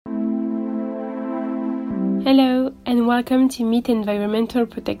Hello and welcome to Meet Environmental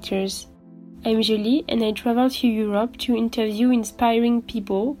Protectors. I'm Julie and I travel to Europe to interview inspiring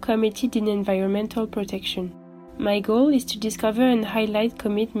people committed in environmental protection. My goal is to discover and highlight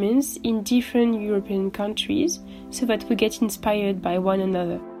commitments in different European countries so that we get inspired by one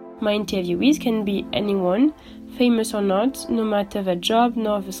another. My interviewees can be anyone, famous or not, no matter the job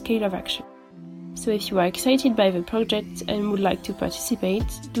nor the scale of action. So if you are excited by the project and would like to participate,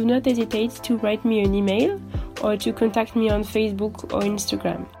 do not hesitate to write me an email or to contact me on Facebook or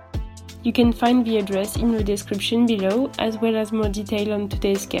Instagram. You can find the address in the description below, as well as more detail on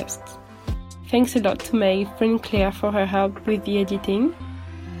today's guests. Thanks a lot to my friend Claire for her help with the editing.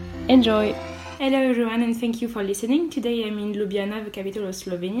 Enjoy! Hello everyone and thank you for listening. Today I'm in Ljubljana, the capital of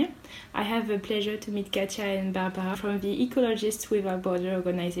Slovenia. I have the pleasure to meet Katja and Barbara from the Ecologists Without Border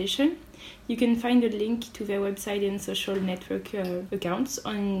organization. You can find a link to their website and social network accounts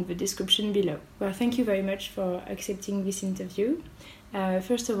in the description below. Well, thank you very much for accepting this interview.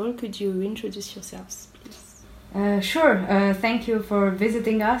 First of all, could you introduce yourselves, please? Sure. Thank you for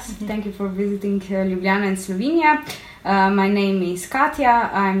visiting us. Mm-hmm. Thank you for visiting Ljubljana and Slovenia. My name is Katja.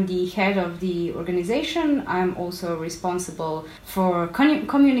 I'm the head of the organization. I'm also responsible for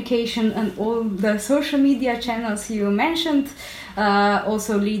communication and all the social media channels you mentioned.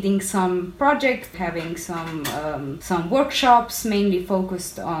 Also leading some projects, having some workshops mainly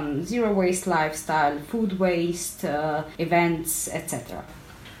focused on zero waste lifestyle, food waste, events, etc.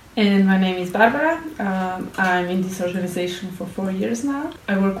 And my name is Barbara. I'm in this organization for 4 years now.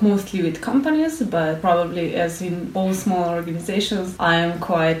 I work mostly with companies, but probably as in all small organizations, I am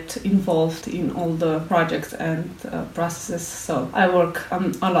quite involved in all the projects and processes. So I work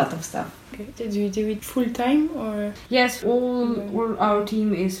on a lot of stuff. Okay. Did you do it full-time or? Yes, all our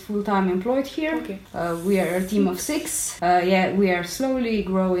team is full-time employed here. Okay. We are a team of 6. We are slowly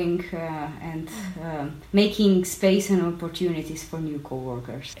growing and making space and opportunities for new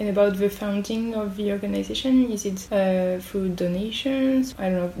co-workers. And about the founding of the organization, is it through donations?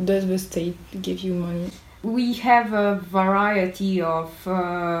 I don't know, does the state give you money? We have a variety of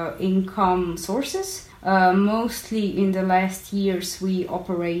income sources. Mostly in the last years we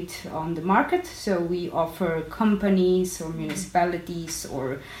operate on the market, so we offer companies or municipalities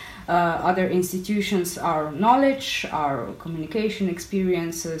or other institutions our knowledge, our communication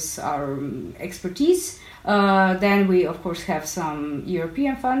experiences, our expertise. Then we of course have some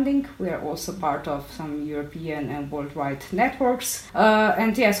European funding. We are also part of some European and worldwide networks.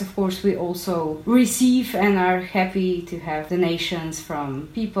 And yes, of course, we also receive and are happy to have donations from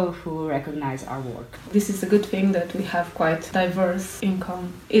people who recognize our work. This is a good thing that we have quite diverse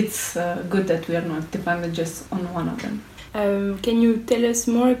income. It's good that we are not dependent just on one of them. Can you tell us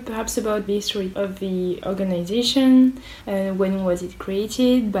more perhaps about the history of the organization? When was it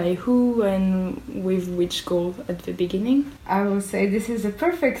created, by who, and with which goal at the beginning? I will say this is a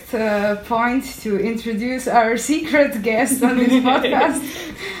perfect point to introduce our secret guest on this podcast.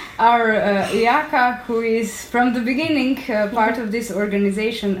 Our Jaka, who is from the beginning part of this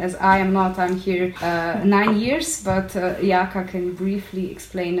organization, as I am not. I'm here 9 years, but Jaka can briefly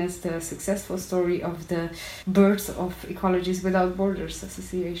explain us the successful story of the birth of Ecologists Without Borders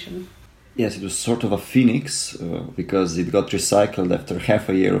Association. Yes, it was sort of a phoenix because it got recycled after half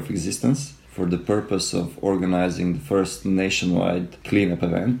a year of existence for the purpose of organizing the first nationwide cleanup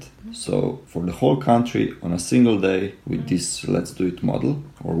event. So for the whole country on a single day with this Let's Do It model,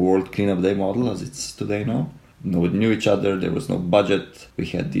 or World Cleanup Day model as it's today now. No one knew each other, there was no budget, we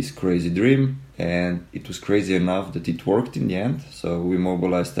had this crazy dream, and it was crazy enough that it worked in the end. So we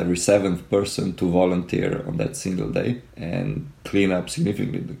mobilized every 7th person to volunteer on that single day and clean up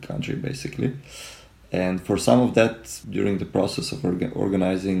significantly the country basically. And for some of that, during the process of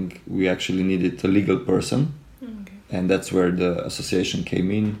organizing, we actually needed a legal person. Okay. And that's where the association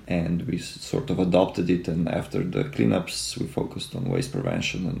came in, and we sort of adopted it. And after the cleanups, we focused on waste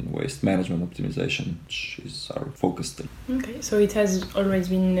prevention and waste management optimization, which is our focus thing. Okay, so it has always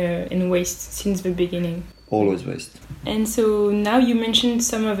been in waste since the beginning. Always waste. And so now you mentioned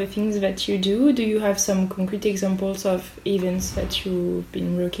some of the things that you do. Do you have some concrete examples of events that you've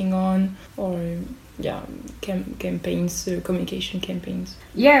been working on, or campaigns, communication campaigns?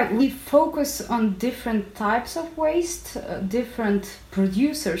 Yeah, we focus on different types of waste, different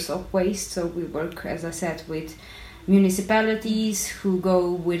producers of waste. So we work, as I said, with municipalities who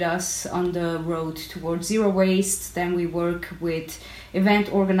go with us on the road towards zero waste. Then we work with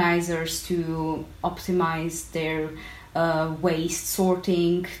event organizers to optimize their waste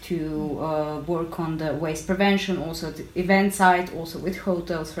sorting, to work on the waste prevention, also the event side, also with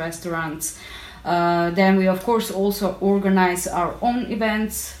hotels, restaurants. Then we of course also organize our own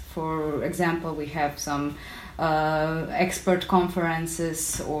events For example, we have some expert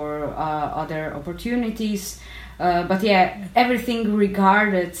conferences or other opportunities. But yeah, everything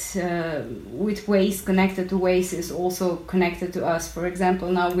regarded with waste, connected to waste, is also connected to us. For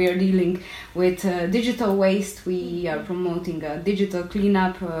example, now we are dealing with digital waste. We are promoting a digital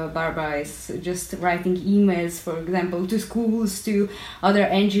cleanup. Barbara is just writing emails, for example, to schools, to other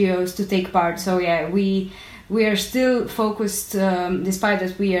NGOs to take part. So yeah, we are still focused, despite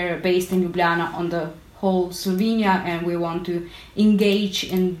that we are based in Ljubljana, on the whole Slovenia, and we want to engage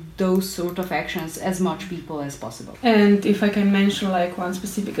in those sort of actions as much people as possible. And if I can mention like one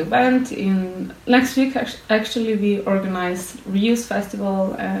specific event, in next week actually we organize Reuse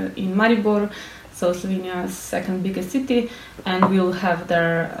Festival in Maribor, so Slovenia's second biggest city, and we'll have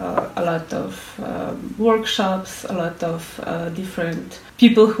there a lot of workshops, a lot of different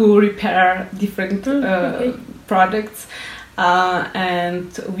people who repair different products.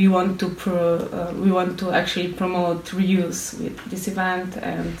 And we want to actually promote reuse with this event,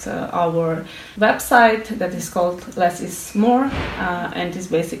 and our website that is called Less is More, and is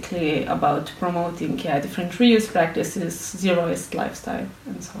basically about promoting different reuse practices, zero waste lifestyle,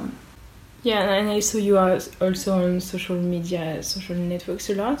 and so on. Yeah, and I saw you are also on social media, social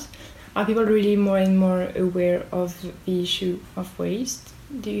networks a lot. Are people really more and more aware of the issue of waste,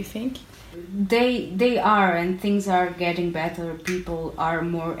 do you think? They are, and things are getting better. People are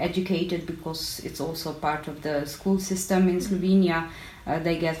more educated because it's also part of the school system in Slovenia.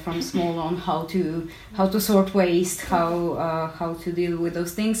 They get from small on how to sort waste, how to deal with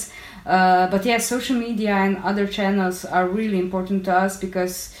those things. But yeah, social media and other channels are really important to us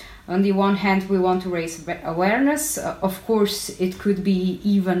because on the one hand we want to raise awareness. Of course, it could be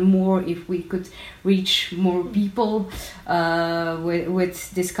even more if we could reach more people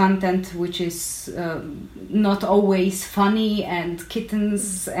with this content, which is not always funny, and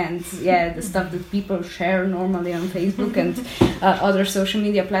kittens and the stuff that people share normally on Facebook and other social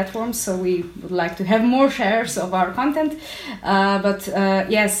media platforms. So we would like to have more shares of our content. But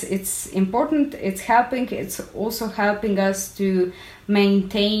yes, it's important. It's helping. It's also helping us to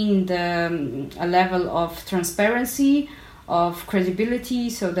maintain a level of transparency, of credibility,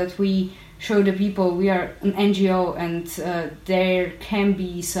 so that we show the people we are an NGO, and there can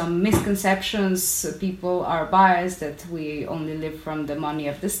be some misconceptions. People are biased that we only live from the money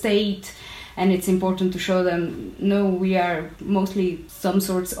of the state, and it's important to show them, no, we are mostly some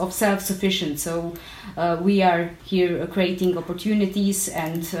sorts of self-sufficient. So we are here creating opportunities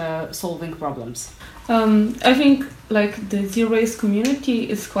and solving problems. I think like the zero waste community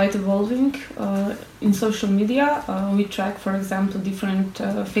is quite evolving in social media. We track, for example, different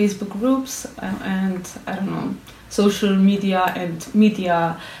Facebook groups and I don't know, social media and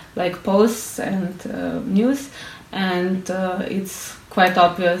media like posts and news, and it's quite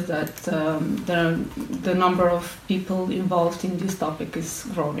obvious that the number of people involved in this topic is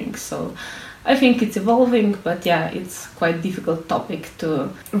growing. So I think it's evolving, but yeah, it's quite difficult topic to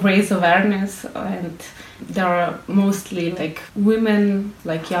raise awareness, and there are mostly like women,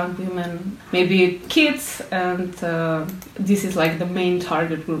 like young women, maybe kids, and this is like the main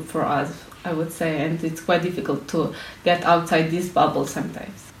target group for us, I would say, and it's quite difficult to get outside this bubble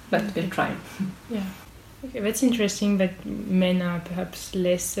sometimes, but we're trying. Yeah. Okay, that's interesting that men are perhaps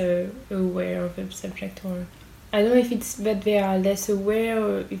less aware of the subject, or I don't know if it's that they are less aware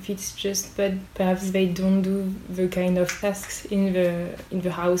or if it's just that perhaps they don't do the kind of tasks in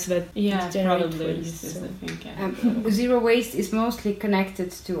the house that generate waste. Is the thing, yeah. Zero waste is mostly connected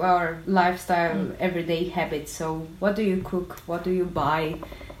to our lifestyle, everyday habits. So what do you cook? What do you buy?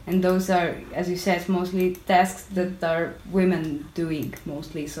 And those are, as you said, mostly tasks that are women doing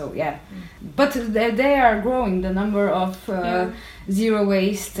mostly. So yeah, but they are growing. The number of zero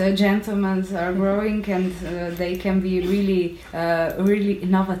waste gentlemen are growing, and they can be really, really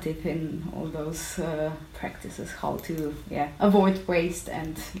innovative in all those practices. How to avoid waste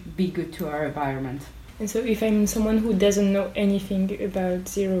and be good to our environment. And so, if I'm someone who doesn't know anything about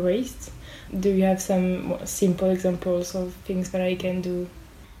zero waste, do you have some more simple examples of things that I can do?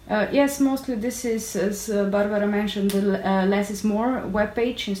 Yes, mostly this is, as Barbara mentioned, the Less is More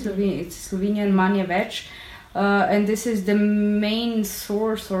webpage in Slovenia. It's Slovenian Manje Več, and this is the main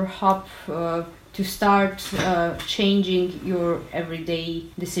source or hub to start changing your everyday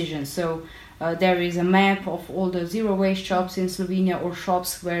decisions. So there is a map of all the zero waste shops in Slovenia, or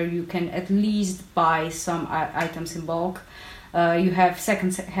shops where you can at least buy some items in bulk. You have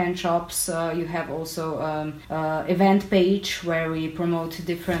second-hand shops. You have also event page where we promote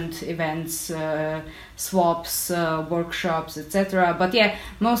different events, swaps, workshops, etc. But yeah,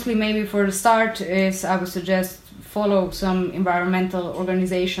 mostly maybe for the start is I would suggest follow some environmental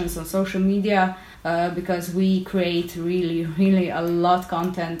organizations on social media because we create really a lot of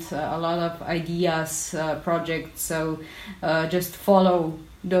content, a lot of ideas, projects. So just follow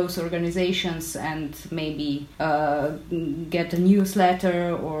those organizations and maybe get a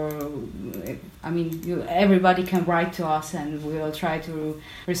newsletter, or everybody can write to us and we will try to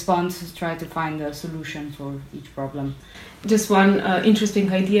respond, try to find a solution for each problem. Just one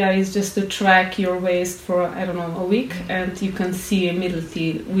interesting idea is just to track your waste for, I don't know, a week, and you can see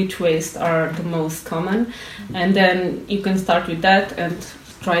immediately which waste are the most common, and then you can start with that and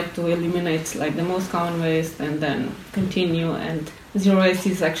try to eliminate like the most common waste and then continue. And zero waste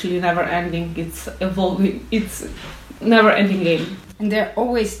is actually never ending, it's evolving, it's never ending game. And there are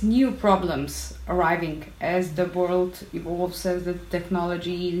always new problems arriving as the world evolves, as the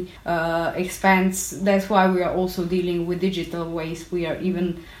technology expands. That's why we are also dealing with digital waste. We are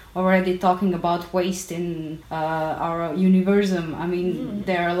even already talking about waste in our universum.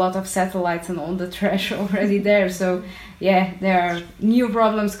 There are a lot of satellites and all the trash already there. So yeah, there are new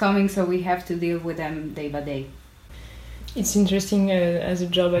problems coming, so we have to deal with them day by day. It's interesting as a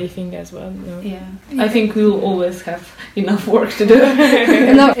job, I think, as well. No? Yeah, I think we will always have enough work to do.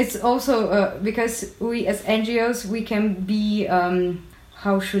 No, it's also because we as NGOs, we can be,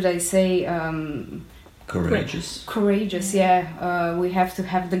 how should I say, courageous, yeah. We have to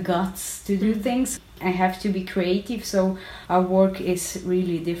have the guts to do things. I have to be creative, so our work is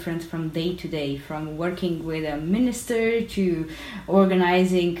really different from day to day, from working with a minister to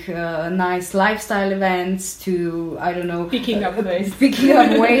organizing nice lifestyle events to, I don't know, picking up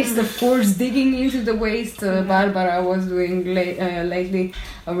waste, of course, digging into the waste. Barbara was doing lately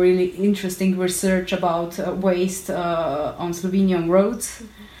a really interesting research about waste on Slovenian roads.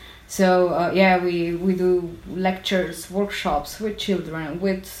 So we do lectures, workshops with children,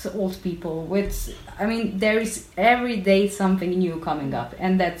 with old people, there is every day something new coming up,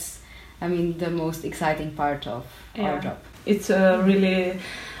 and that's, the most exciting part of our job. It's a really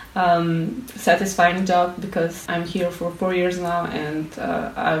satisfying job because I'm here for 4 years now, and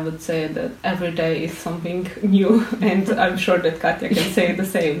I would say that every day is something new, and I'm sure that Katja can say the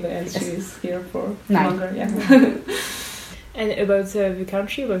same, and she's here for longer. Yeah. And about the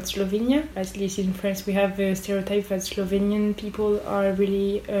country, about Slovenia, at least in France, we have the stereotype that Slovenian people are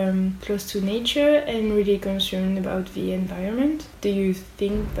really close to nature and really concerned about the environment. Do you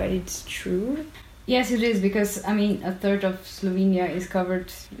think that it's true? Yes, it is, because a third of Slovenia is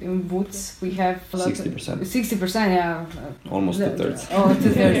covered in woods. We have a lot 60%. 60%, yeah. Almost 2/3. Oh,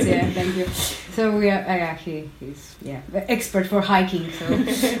 2/3, yeah. Thank you. So we are. He's expert for hiking. So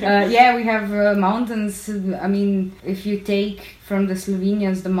we have mountains. If you take from the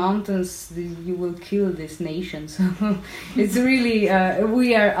Slovenians the mountains, you will kill this nation. So it's really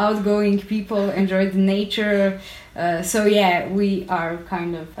we are outgoing people, enjoy the nature. We are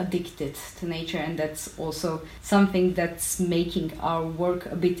kind of addicted to nature, and that's also something that's making our work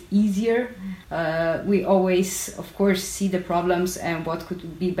a bit easier. We always, of course, see the problems and what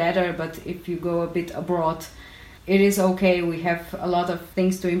could be better, but if you go a bit abroad, it is okay. We have a lot of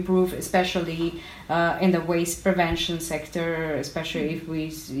things to improve, especially in the waste prevention sector, especially if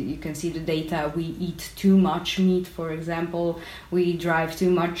you can see the data. We eat too much meat, for example. We drive too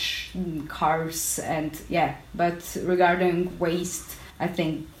much cars, but regarding waste, I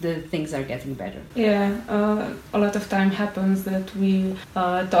think the things are getting better. Yeah, a lot of time happens that we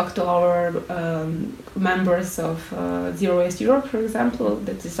talk to our members of Zero Waste Europe, for example.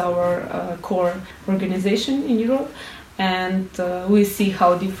 That is our core organization in Europe. And we see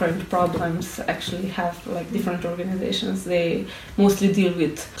how different problems actually have, like different organizations. They mostly deal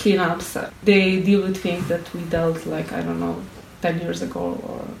with cleanups. They deal with things that we dealt 10 years ago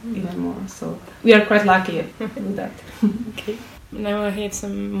or even more. So we are quite lucky with that. Okay. Now I have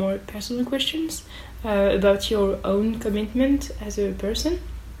some more personal questions about your own commitment as a person.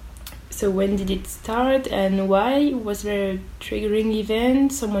 So when did it start and why? Was there a triggering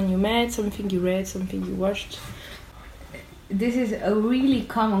event, someone you met, something you read, something you watched? This is a really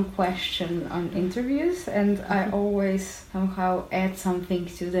common question on interviews, and I always somehow add something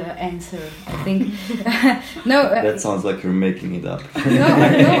to the answer. I think that sounds like you're making it up. No,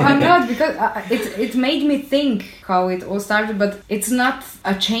 I'm not, because it made me think how it all started. But it's not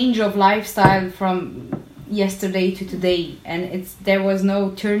a change of lifestyle from yesterday to today, and there was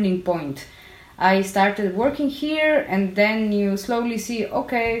no turning point. I started working here, and then you slowly see,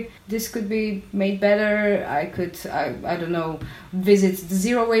 okay, this could be made better. I could, I don't know, visit the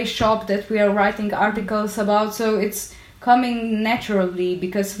zero waste shop that we are writing articles about. So it's coming naturally,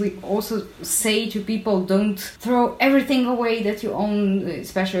 because we also say to people, don't throw everything away that you own,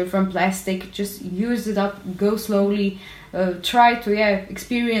 especially from plastic. Just use it up, go slowly, try to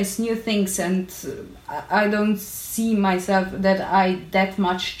experience new things. And I don't see myself that I that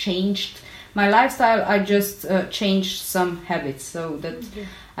much changed my lifestyle. I just changed some habits, so that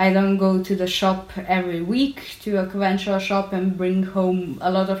I don't go to the shop every week, to a conventional shop, and bring home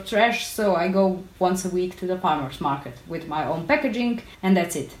a lot of trash. So I go once a week to the farmer's market with my own packaging, and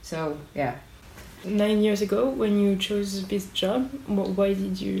that's it. So 9 years ago, when you chose this job, why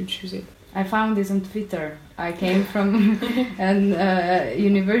did you choose it? I found this on Twitter. I came from an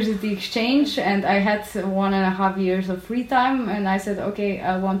university exchange, and I had 1.5 years of free time, and I said, okay,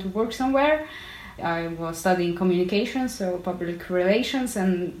 I want to work somewhere. I was studying communications, so public relations,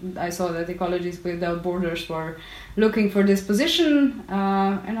 and I saw that Ecologists Without Borders were looking for this position,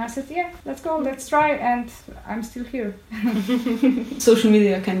 and I said, let's go, let's try, and I'm still here. Social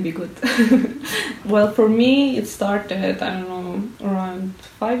media can be good. Well, for me, it started, around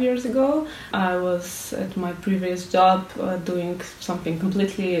 5 years ago. I was at my previous job doing something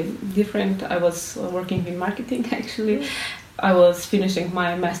completely different. I was working in marketing, actually. I was finishing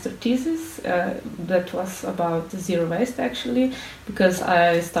my master thesis that was about zero waste, actually, because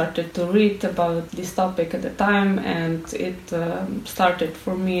I started to read about this topic at the time, and it started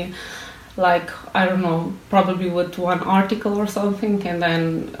for me probably with one article or something, and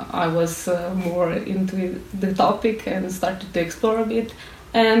then I was more into the topic and started to explore a bit.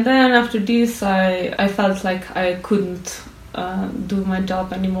 And then after this I felt like I couldn't do my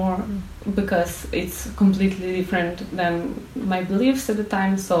job anymore, because it's completely different than my beliefs at the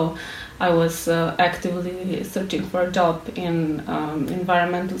time. So I was actively searching for a job in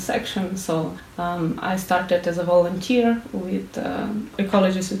environmental section. So I started as a volunteer with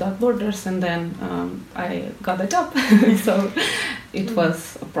Ecologists Without Borders, and then I got a job. So it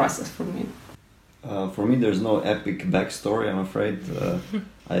was a process for me. For me, there's no epic backstory, I'm afraid.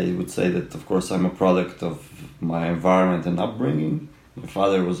 I would say that, of course, I'm a product of my environment and upbringing. My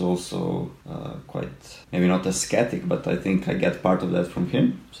father was also quite, maybe not ascetic, but I think I get part of that from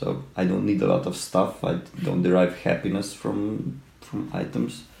him. So I don't need a lot of stuff. I don't derive happiness from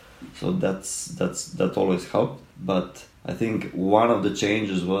items. So that always helped. But I think one of the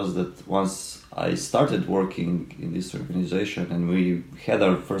changes was that once I started working in this organization and we had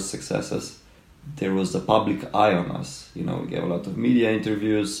our first successes, there was a public eye on us. We gave a lot of media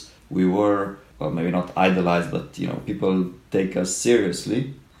interviews. We were, well, maybe not idolized, but people take us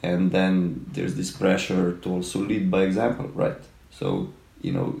seriously. And then there's this pressure to also lead by example, right? So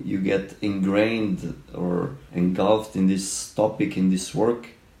you get ingrained or engulfed in this topic, in this work,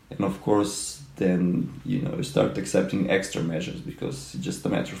 and of course then you start accepting extra measures, because it's just a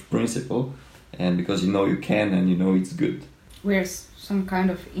matter of principle, and because you can and it's good. We're some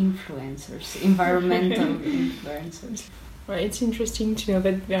kind of influencers, environmental influencers. Well, it's interesting to know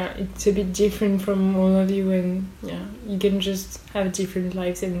that it's a bit different from all of you, and you can just have different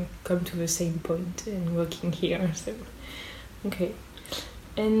lives and come to the same point and working here. So, okay.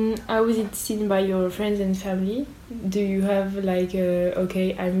 And how is it seen by your friends and family? Do you have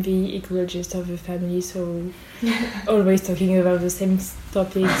I'm the ecologist of the family, so always talking about the same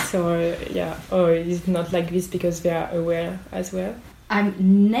topics, or is it not like this because they are aware as well? I'm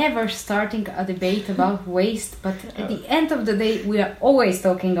never starting a debate about waste, but at the end of the day, we are always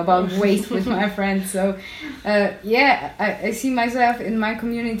talking about waste with my friends. So, I see myself in my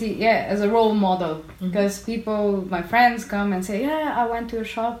community, as a role model, because my friends come and say, I went to a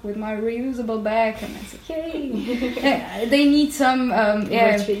shop with my reusable bag, and I say, yay! They need some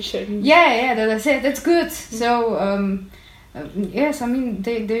motivation. That I said, that's good. So. Yes,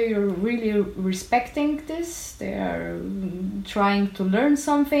 they are really respecting this. They are trying to learn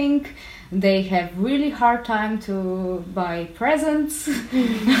something. They have really hard time to buy presents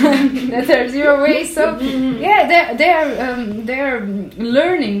that are zero waste. So they are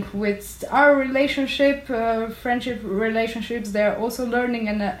learning with our relationship, friendship relationships. They are also learning,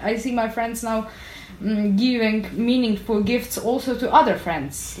 and I see my friends now giving meaningful gifts also to other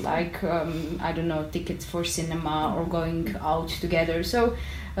friends, like tickets for cinema or going out together. So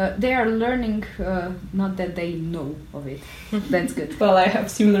they are learning, not that they know of it. That's good. Well, I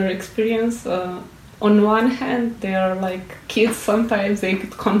have similar experience. On one hand, they are like kids. Sometimes they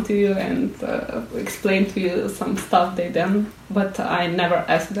could come to you and explain to you some stuff they done, but I never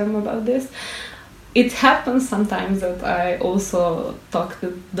ask them about this. It happens sometimes that I also talk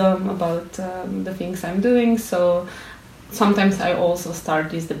to them about the things I'm doing. So sometimes I also start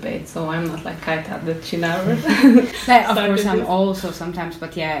this debate, so I'm not like Katja that she never. Of course, I'm also sometimes,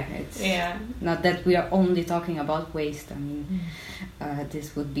 but it's yeah, not that we are only talking about waste. I mean,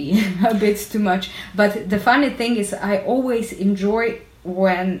 this would be a bit too much. But the funny thing is, I always enjoy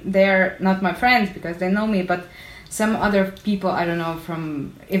when they're not my friends because they know me, but some other people, I don't know,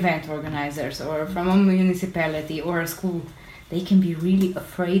 from event organizers or from a municipality or a school. They can be really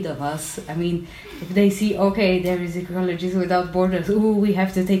afraid of us. I mean, if they see, okay, there is Ecologists Without Borders, we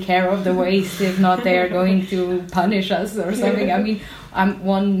have to take care of the waste. If not, they are going to punish us or something. I mean, I'm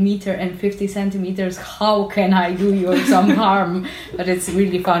 1 meter and 50 centimeters. How can I do you some harm? But it's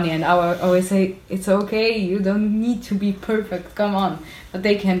really funny. And I always say, it's okay. You don't need to be perfect. Come on. But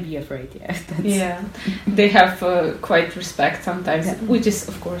they can be afraid, yeah. Yeah, they have quite respect sometimes, which is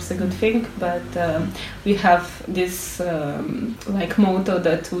of course a good thing. But we have this like motto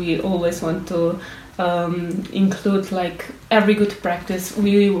that we always want to include, like every good practice.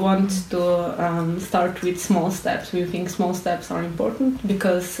 We want to start with small steps. We think small steps are important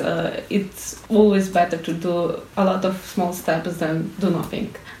because it's always better to do a lot of small steps than do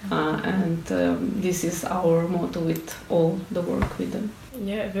nothing. And this is our motto with all the work we do.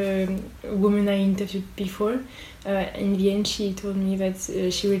 Yeah, the woman I interviewed before, in the end she told me that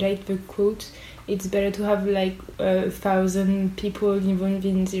she would like the quote, it's better to have like 1,000 people involved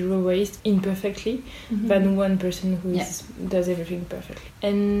in zero waste imperfectly than one person who does everything perfectly.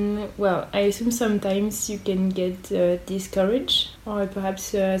 And well, I assume sometimes you can get discouraged, or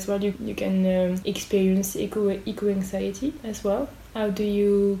perhaps as well you can experience eco-anxiety as well. How do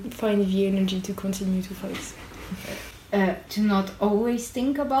you find the energy to continue to fight? To not always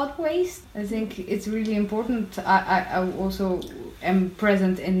think about waste. I think it's really important. I also am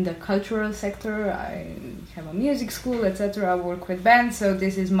present in the cultural sector. I have a music school, etc. I work with bands, so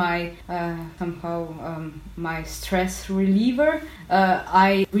this is my my stress reliever.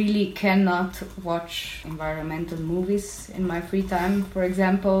 I really cannot watch environmental movies in my free time, for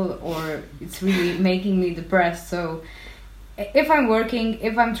example, or it's really making me depressed. So if I'm working,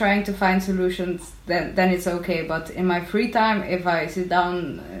 if I'm trying to find solutions, then it's okay. But in my free time, if I sit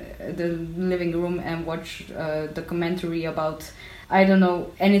down in the living room and watch a documentary about, I don't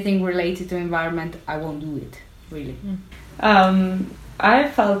know, anything related to environment, I won't do it, really. I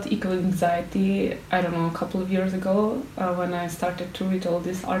felt eco-anxiety, I don't know, a couple of years ago when I started to read all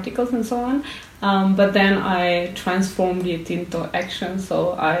these articles and so on. But then I transformed it into action,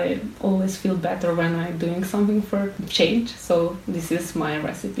 so I always feel better when I'm doing something for change. So this is my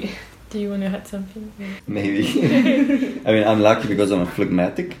recipe. Do you want to add something? Maybe. I mean, I'm lucky because I'm a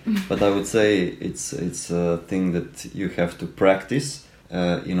phlegmatic, but I would say it's a thing that you have to practice,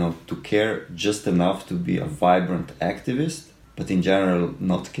 to care just enough to be a vibrant activist, but in general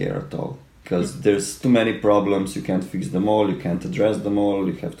not care at all. Because there's too many problems, you can't fix them all, you can't address them all,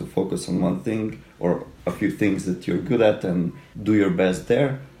 you have to focus on one thing or a few things that you're good at and do your best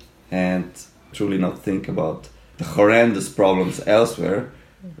there, and truly not think about the horrendous problems elsewhere,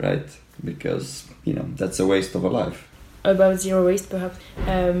 right? Because, that's a waste of a life. About zero waste, perhaps.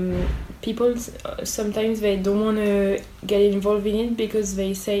 People sometimes they don't want to get involved in it because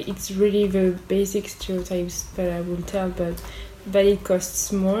they say it's really the basic stereotypes that I won't tell, but that it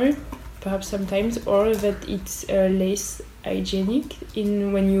costs more, perhaps sometimes, or that it's less hygienic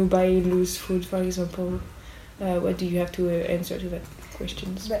when you buy loose food, for example. What do you have to answer to that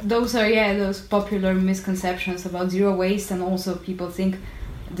questions? Those are those popular misconceptions about zero waste, and also people think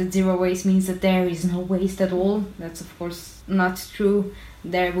that zero waste means that there is no waste at all. That's of course not true.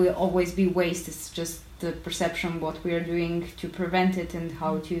 There will always be waste. It's just the perception what we are doing to prevent it and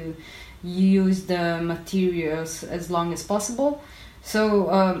how to use the materials as long as possible.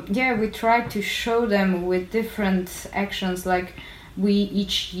 So we try to show them with different actions, like we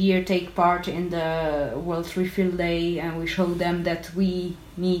each year take part in the World Refill Day, and we show them that me,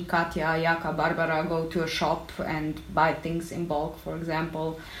 Katja, Jaka, Barbara go to a shop and buy things in bulk, for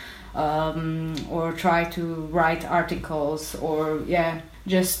example, or try to write articles, or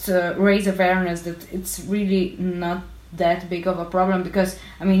just raise awareness that it's really not that big of a problem. Because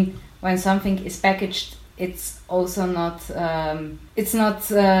I mean, when something is packaged, it's also not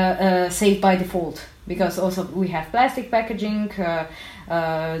safe by default, because also we have plastic packaging,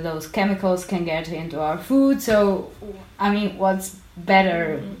 those chemicals can get into our food. So I mean, what's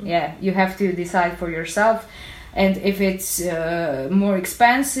better? You have to decide for yourself. And if it's more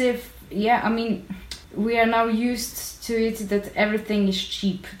expensive, I mean, we are now used to it that everything is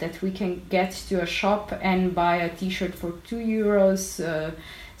cheap, that we can get to a shop and buy a t-shirt for €2,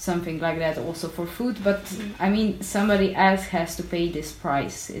 something like that, also for food. But I mean, somebody else has to pay this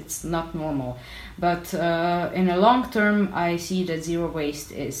price. It's not normal. But in a long term, I see that zero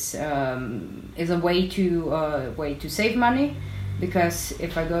waste is a way to save money, because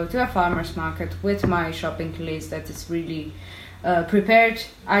if I go to a farmer's market with my shopping list that is really prepared,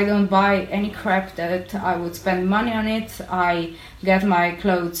 I don't buy any crap that I would spend money on it. I get my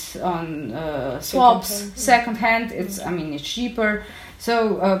clothes on swaps, second hand. It's cheaper.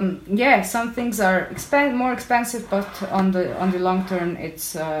 So some things are more expensive, but on the long term,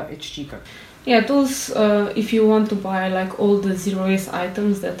 it's cheaper. Yeah, those, if you want to buy like all the zero waste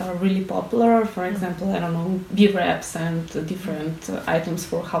items that are really popular, for example, I don't know, beer wraps and different items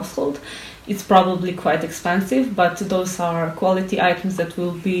for household, it's probably quite expensive, but those are quality items that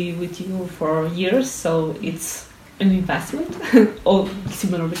will be with you for years, so it's an investment. Or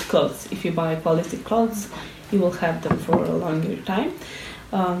similar with clothes. If you buy quality clothes, you will have them for a longer time.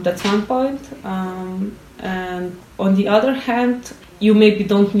 That's one point. And on the other hand, you maybe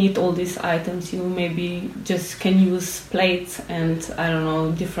don't need all these items. You maybe just can use plates and, I don't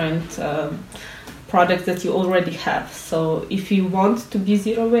know, different products that you already have. So if you want to be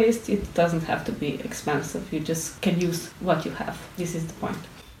zero waste, it doesn't have to be expensive. You just can use what you have. This is the point.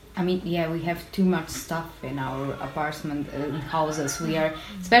 I mean, yeah, we have too much stuff in our apartment houses. We are,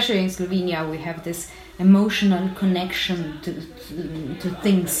 especially in Slovenia, we have this emotional connection to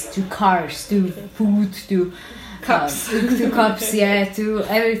things, to cars, to food, to cups, to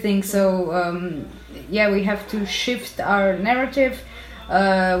everything. So we have to shift our narrative.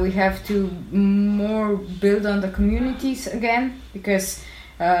 We have to more build on the communities again, because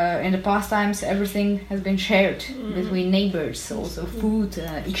in the past times everything has been shared between neighbors, also food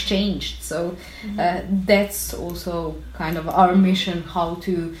exchanged. So that's also kind of our mission, how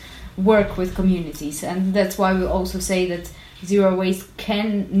to work with communities. And that's why we also say that zero waste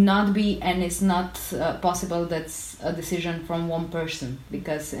cannot be, and it's not possible that's a decision from one person,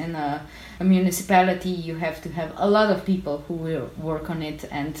 because in a municipality you have to have a lot of people who will work on it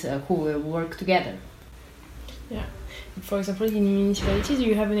and who will work together. Yeah. For example, in municipalities, do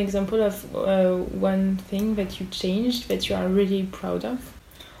you have an example of one thing that you changed that you are really proud of?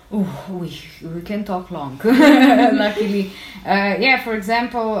 Oh, we can talk long. Luckily, for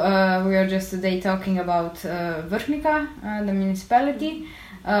example, we are just today talking about Vrhnika, the municipality,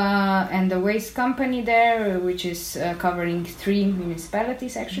 and the waste company there, which is covering 3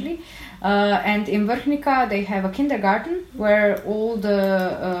 municipalities actually. And in Vrhnika, they have a kindergarten where all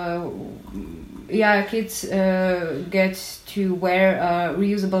the kids get to wear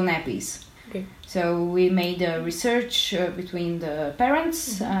reusable nappies. Okay. So we made a research between the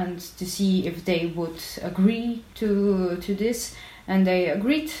parents and to see if they would agree to this, and they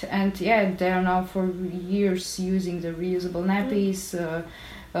agreed. And they are now for years using the reusable nappies.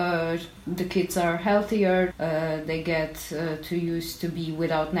 The kids are healthier. They get to use to be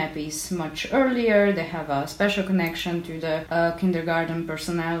without nappies much earlier. They have a special connection to the kindergarten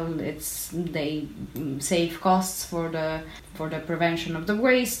personnel. They save costs for the prevention of the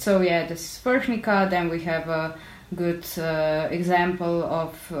waste. So this is Vrhnika. Then we have a good example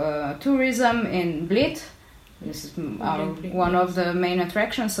of tourism in Bled. This is one of the main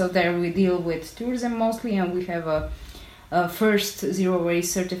attractions. So there we deal with tourism mostly, and we have a first zero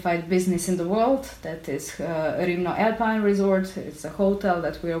waste certified business in the world. That is Rivno Alpine Resort. It's a hotel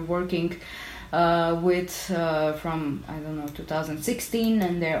that we are working with from 2016,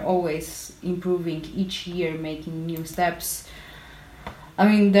 and they're always improving each year, making new steps. I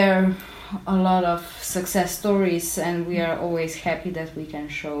mean, there are a lot of success stories, and we are always happy that we can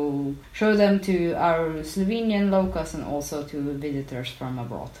show them to our Slovenian locals and also to visitors from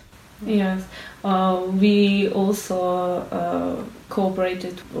abroad. Yes, we also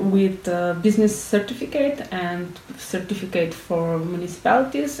cooperated with business certificate and certificate for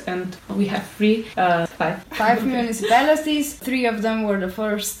municipalities, and we have 5 municipalities. 3 of them were the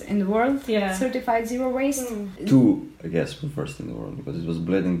first in the world certified zero waste. 2, I guess, were first in the world, because it was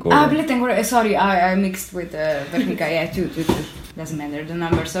Bled and Gore. Bled and Gore. Sorry, I mixed with Vrhnika. 2. Doesn't matter the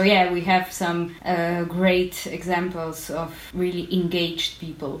number. So we have some great examples of really engaged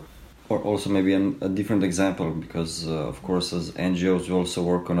people. Or also maybe a different example, because of course as NGOs we also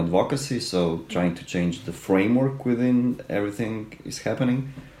work on advocacy, so trying to change the framework within everything is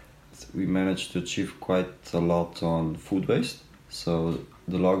happening. We managed to achieve quite a lot on food waste, so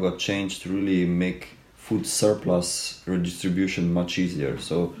the law got changed to really make food surplus redistribution much easier.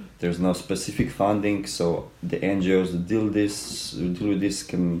 So there's no specific funding, so the NGOs that deal with this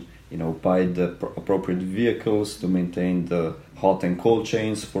can buy the appropriate vehicles to maintain the hot and cold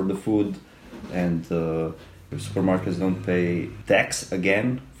chains for the food, and supermarkets don't pay tax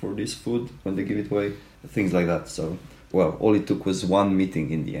again for this food when they give it away, things like that. So, well, all it took was one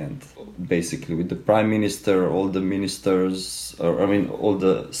meeting in the end, basically with the prime minister, all the ministers, all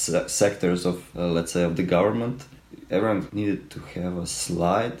the sectors of, let's say, of the government. Everyone needed to have a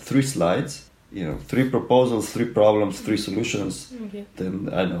slide, 3 slides, 3 proposals, 3 problems, 3 solutions. Okay. Then,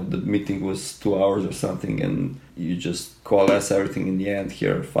 I don't know, the meeting was 2 hours or something, and you just coalesce everything in the end.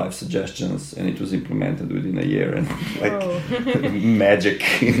 Here are 5 suggestions, and it was implemented within a year, and magic.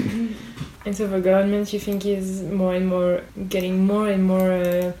 And so the government, you think, is getting more and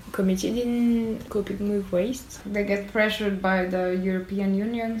more committed in coping with waste? They get pressured by the European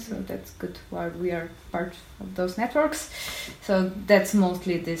Union, so that's good while we are part of those networks. So that's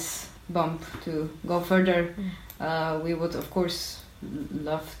mostly this bump to go further. We would, of course,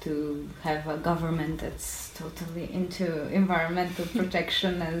 love to have a government that's totally into environmental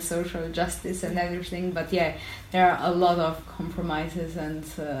protection and social justice and everything, but yeah, there are a lot of compromises and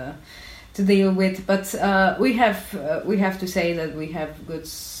to deal with, but we have to say that we have good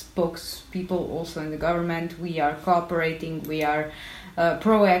spokespeople also in the government. We are cooperating, we are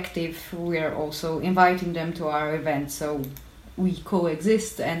proactive, we are also inviting them to our events, so we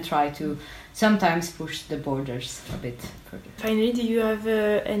coexist and try to sometimes push the borders a bit further. Finally, do you have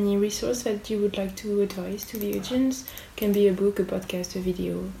any resource that you would like to advise to the audience? Can be a book, a podcast, a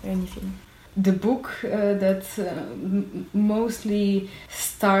video, anything. The book that mostly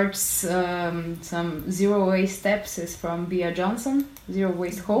starts some zero waste steps is from Bea Johnson, Zero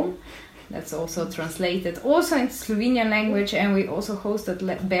Waste Home. That's also translated also in Slovenian language, and we also hosted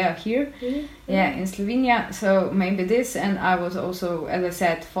Bea here, in Slovenia. So maybe this, and I was also, as I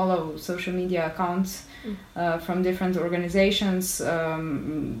said, follow social media accounts from different organizations.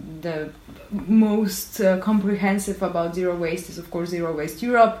 The most comprehensive about zero waste is, of course, Zero Waste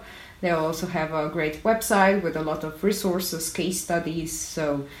Europe. They also have a great website with a lot of resources, case studies,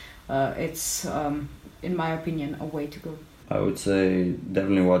 so it's, in my opinion, a way to go. I would say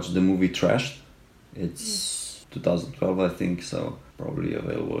definitely watch the movie Trashed. It's 2012, I think, so probably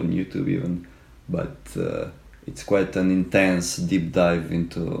available on YouTube even. But it's quite an intense deep dive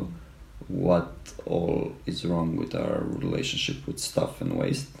into what all is wrong with our relationship with stuff and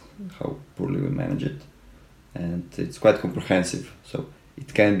waste, how poorly we manage it. And it's quite comprehensive, so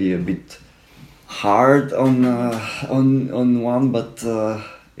it can be a bit hard on one, but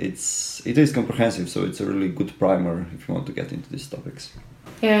it is comprehensive, so it's a really good primer if you want to get into these topics.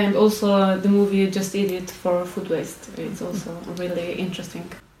 Yeah, and also the movie Just Eat It for food waste. It's also really interesting.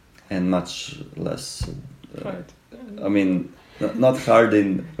 And much less Hard. I mean, not hard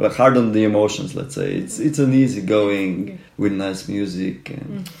on the emotions, let's say. It's an easy going with nice music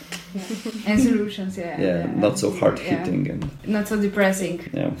and and solutions, not so hard hitting and not so depressing.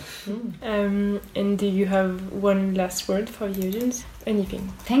 Yeah. And do you have one last word for the audience?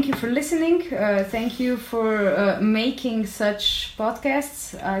 Anything? Thank you for listening. Thank you for making such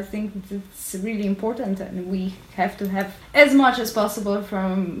podcasts. I think it's really important, and we have to have as much as possible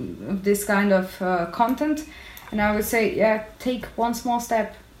from this kind of content. And I would say, take one small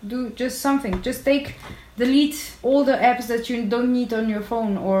step. Do just something. Just delete all the apps that you don't need on your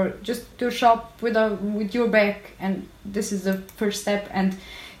phone, or just do shop with your bag. And this is the first step. And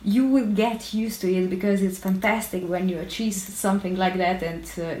you will get used to it, because it's fantastic when you achieve something like that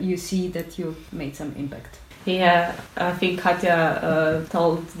and you see that you made some impact. Yeah, I think Katja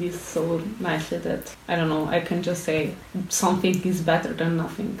told this so nicely that, I don't know, I can just say something is better than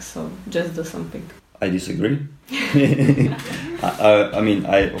nothing, so just do something. I disagree. I mean,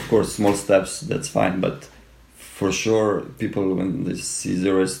 of course, small steps, that's fine, but for sure, people, when they see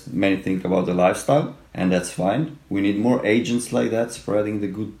zero waste, many think about the lifestyle, and that's fine. We need more agents like that, spreading the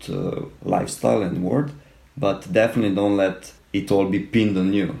good lifestyle and word, but definitely don't let it all be pinned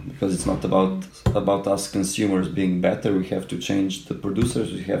on you, because it's not about us consumers being better. We have to change the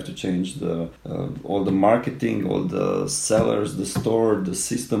producers, we have to change all the marketing, all the sellers, the store, the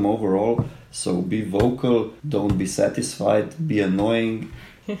system overall. So be vocal, don't be satisfied, be annoying,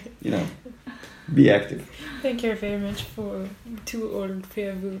 be active. Thank you very much to all three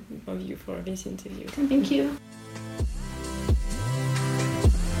of you for this interview. Thank you.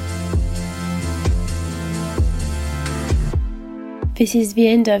 This is the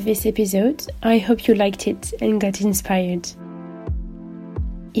end of this episode. I hope you liked it and got inspired.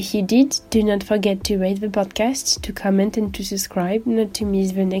 If you did, do not forget to rate the podcast, to comment and to subscribe, not to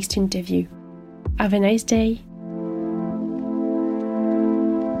miss the next interview. Have a nice day.